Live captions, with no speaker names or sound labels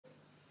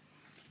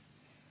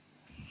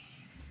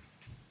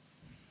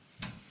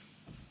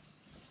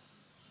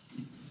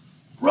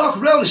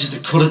this is the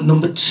current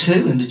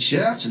 #2 in the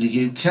charts in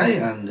the UK,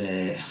 and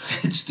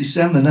it's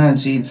December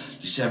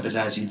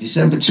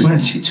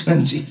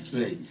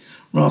 2023.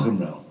 Rock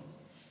and roll.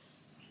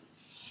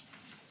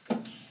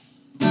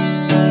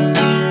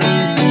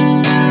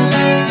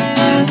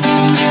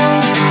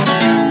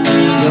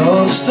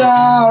 You're the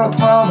star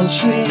upon the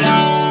tree,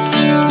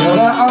 you're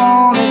the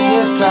only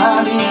gift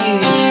I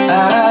need,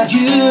 and I'd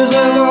use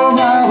up all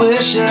my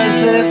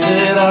wishes if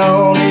it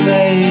only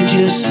made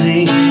you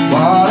see.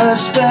 What a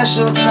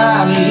special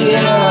time of year,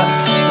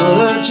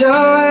 full of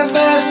joy and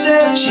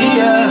festive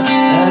cheer.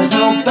 There's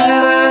no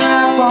better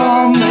time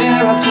for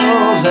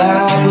miracles, and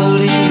I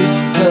believe,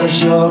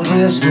 'cause you're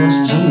Christmas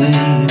to me.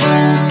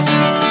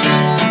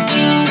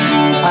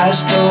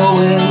 Ice cold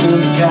wind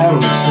with the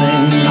carols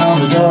sing on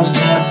the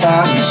doorstep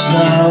out in the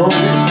snow.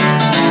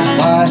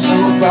 Fire so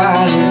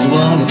bright, it's a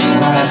wonderful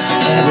night,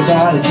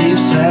 everybody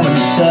keeps telling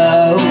me so.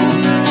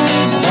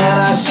 When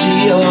I see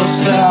your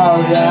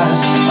starry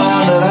eyes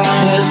under that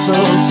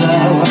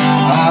mistletoe,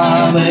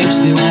 it makes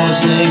me wanna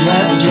sing,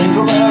 let the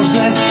jingle bells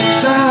ring,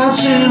 it's time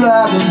to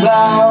rock and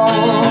roll.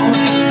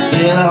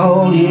 Been a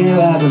whole year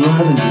I've been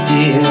loving you,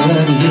 dear,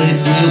 every day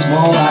feels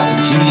more like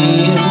a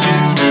dream.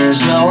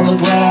 Snow on the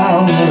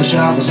ground, little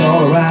shoppers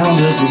all around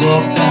as we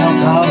walk down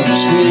the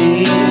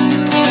street.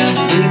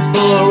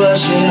 People are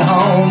rushing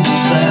home to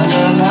spend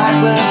the night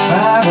with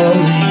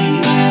family.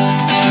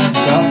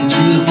 Talking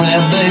to the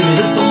grand baby,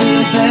 that don't mean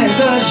a thing,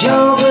 'cause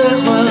you're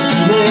Christmas to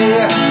me.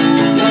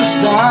 You're a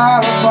star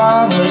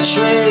upon the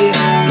tree,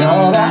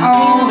 you're the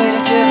only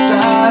gift I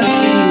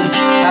need,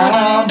 and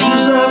I'll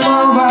use up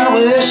all my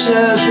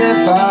wishes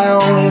if I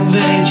only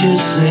made you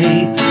see.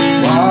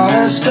 What a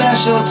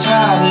special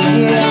time of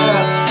year,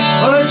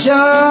 what a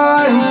joy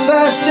and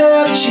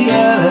festive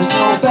cheer. There's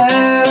no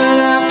better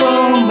night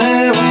for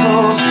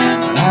miracles,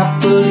 and I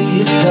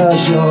believe,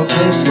 'cause you're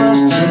Christmas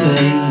to me.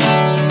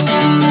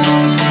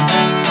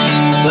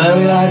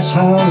 Fairy lights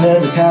hung,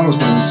 every carol's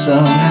been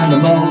sung, and the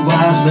mulled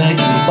wine's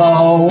making the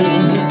bowl.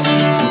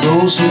 For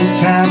those who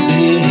can't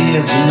be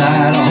here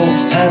tonight, I hope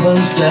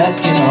heaven's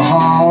decking the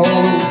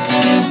halls.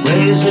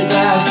 Raise a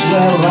glass to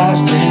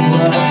everlasting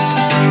love,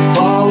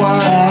 for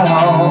one and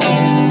all.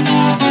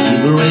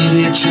 Leave a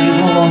reindeer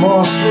tree, one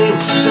more sleep,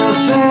 till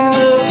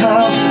Santa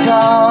comes to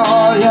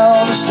call.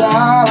 You're the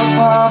star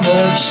upon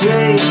the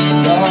tree,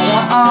 you're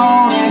the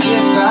only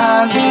gift I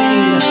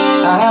need,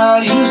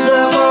 I'll use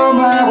up all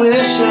my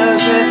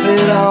wishes if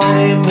it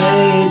only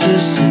made you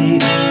see.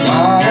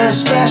 What a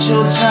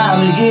special time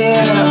of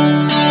year,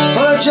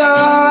 for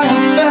joy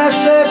and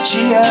festive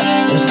cheer.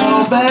 There's no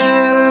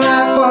better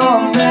night for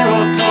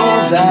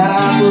miracles, that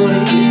I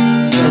believe,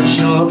 'cause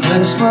you're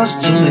Christmas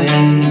to me.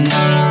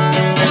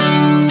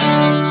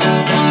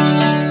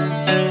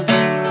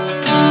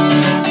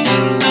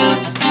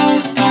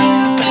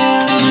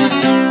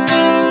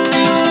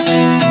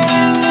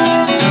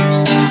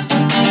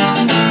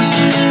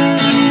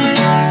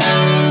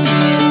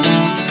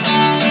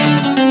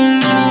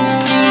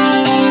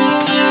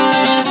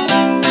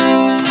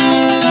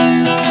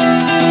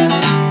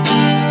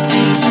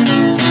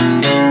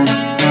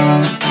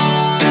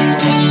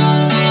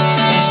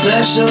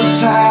 Special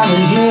time of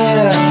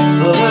year,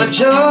 full of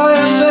joy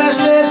and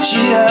festive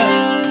cheer.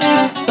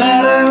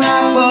 Better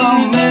night for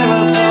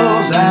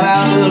miracles, and I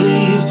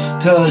believe,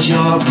 'cause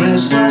you're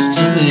Christmas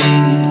to me.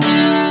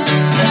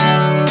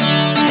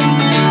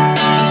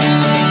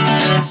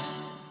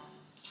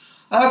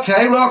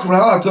 Okay, rock and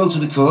roll, I'll go to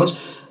the chords.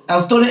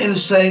 I've done it in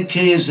the same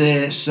key as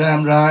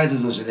Sam Ryder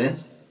does it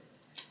in,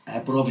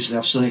 but obviously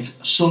I've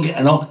sung it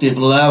an octave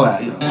lower,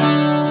 you know, a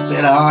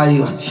bit high.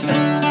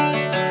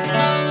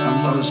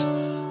 I'm not as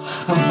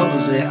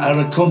an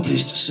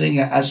accomplished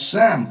singer as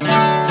Sam.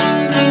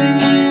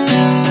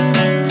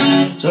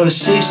 So it's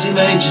C, C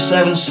major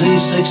 7, C,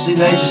 60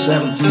 major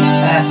 7,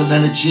 F and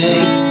then a G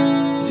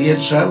is the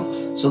intro.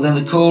 So then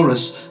the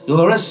chorus,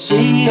 you're a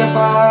C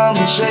upon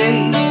the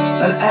tree,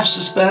 an F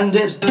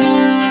suspended,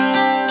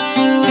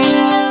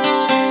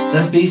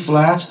 then B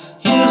flat,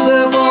 use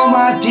up all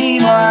my D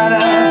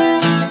minor,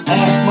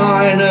 F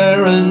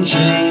minor and G,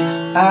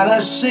 and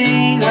a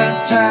C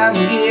that time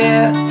of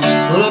year,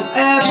 full of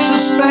F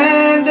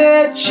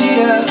suspended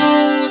cheer,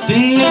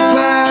 B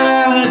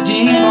flat and a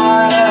D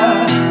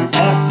minor,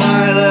 F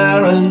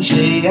minor and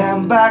G,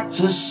 and back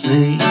to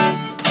C.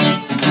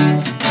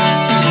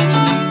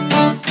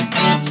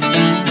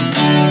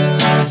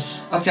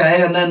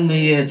 Okay, and then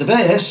the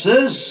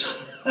verses.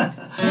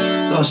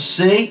 So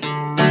C,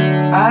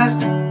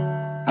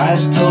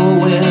 ice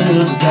cold wind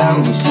with the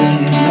carol was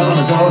singing on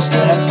the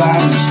doorstep by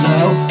the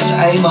snow. To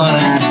A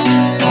minor,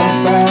 F,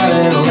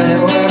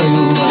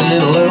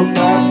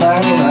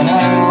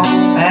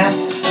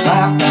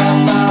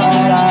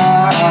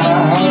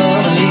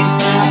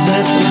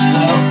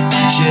 mistletoe,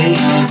 G,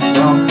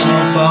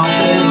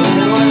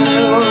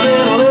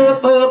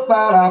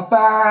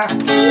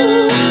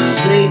 C,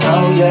 oh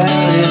yeah,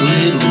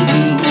 little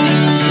do,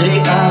 C,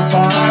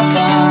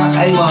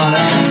 A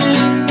minor,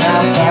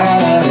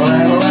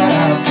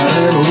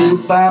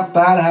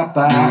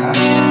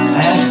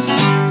 F,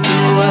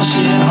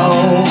 rushing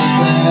home,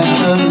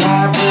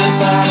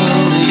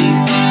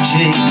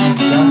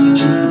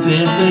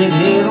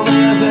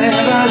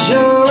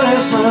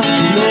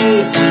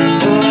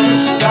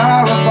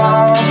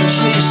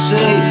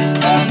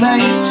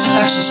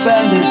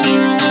 suspended.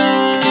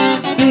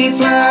 B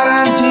flat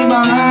and D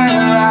minor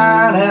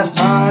and F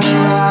minor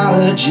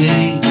and a G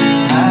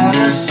and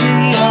a C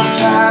on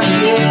time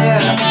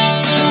here.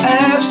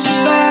 F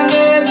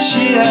suspended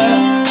cheer.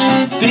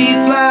 B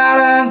flat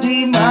and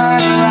D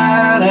minor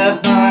and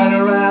F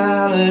minor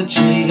and a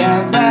G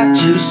and back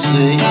to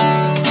C.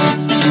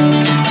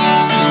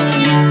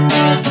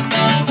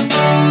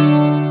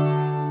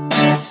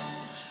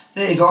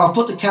 There you go, I've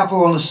put the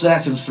capo on the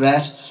 2nd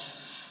fret.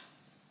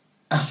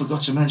 I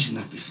forgot to mention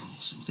that before.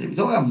 So there we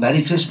go. And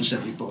Merry Christmas,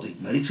 everybody.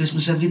 Merry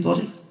Christmas,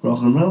 everybody.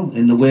 Rock and roll.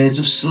 In the words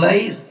of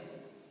Slade,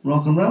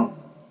 rock and roll.